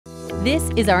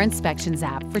This is our Inspections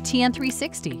app for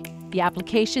TN360, the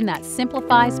application that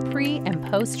simplifies pre- and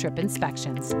post-trip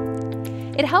inspections.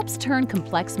 It helps turn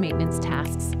complex maintenance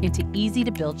tasks into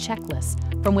easy-to-build checklists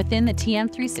from within the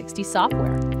TN360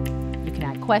 software. You can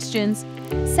add questions,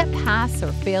 set pass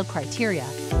or failed criteria,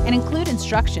 and include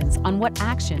instructions on what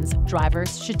actions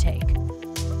drivers should take.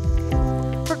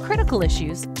 For critical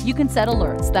issues, you can set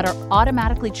alerts that are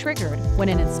automatically triggered when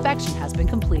an inspection has been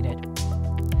completed.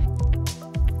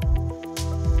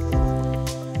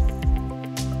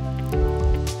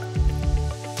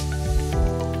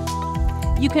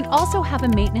 You can also have a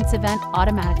maintenance event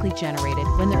automatically generated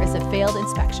when there is a failed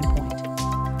inspection point.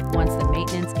 Once the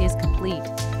maintenance is complete,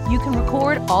 you can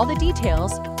record all the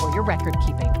details for your record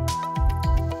keeping.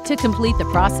 To complete the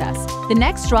process, the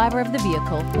next driver of the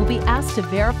vehicle will be asked to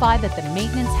verify that the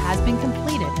maintenance has been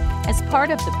completed as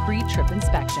part of the pre-trip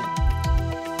inspection.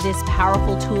 This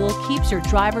powerful tool keeps your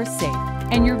drivers safe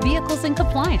and your vehicles in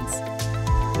compliance.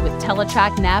 With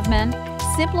TeleTrack NavMen,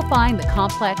 simplifying the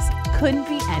complex couldn't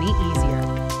be any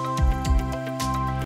easier.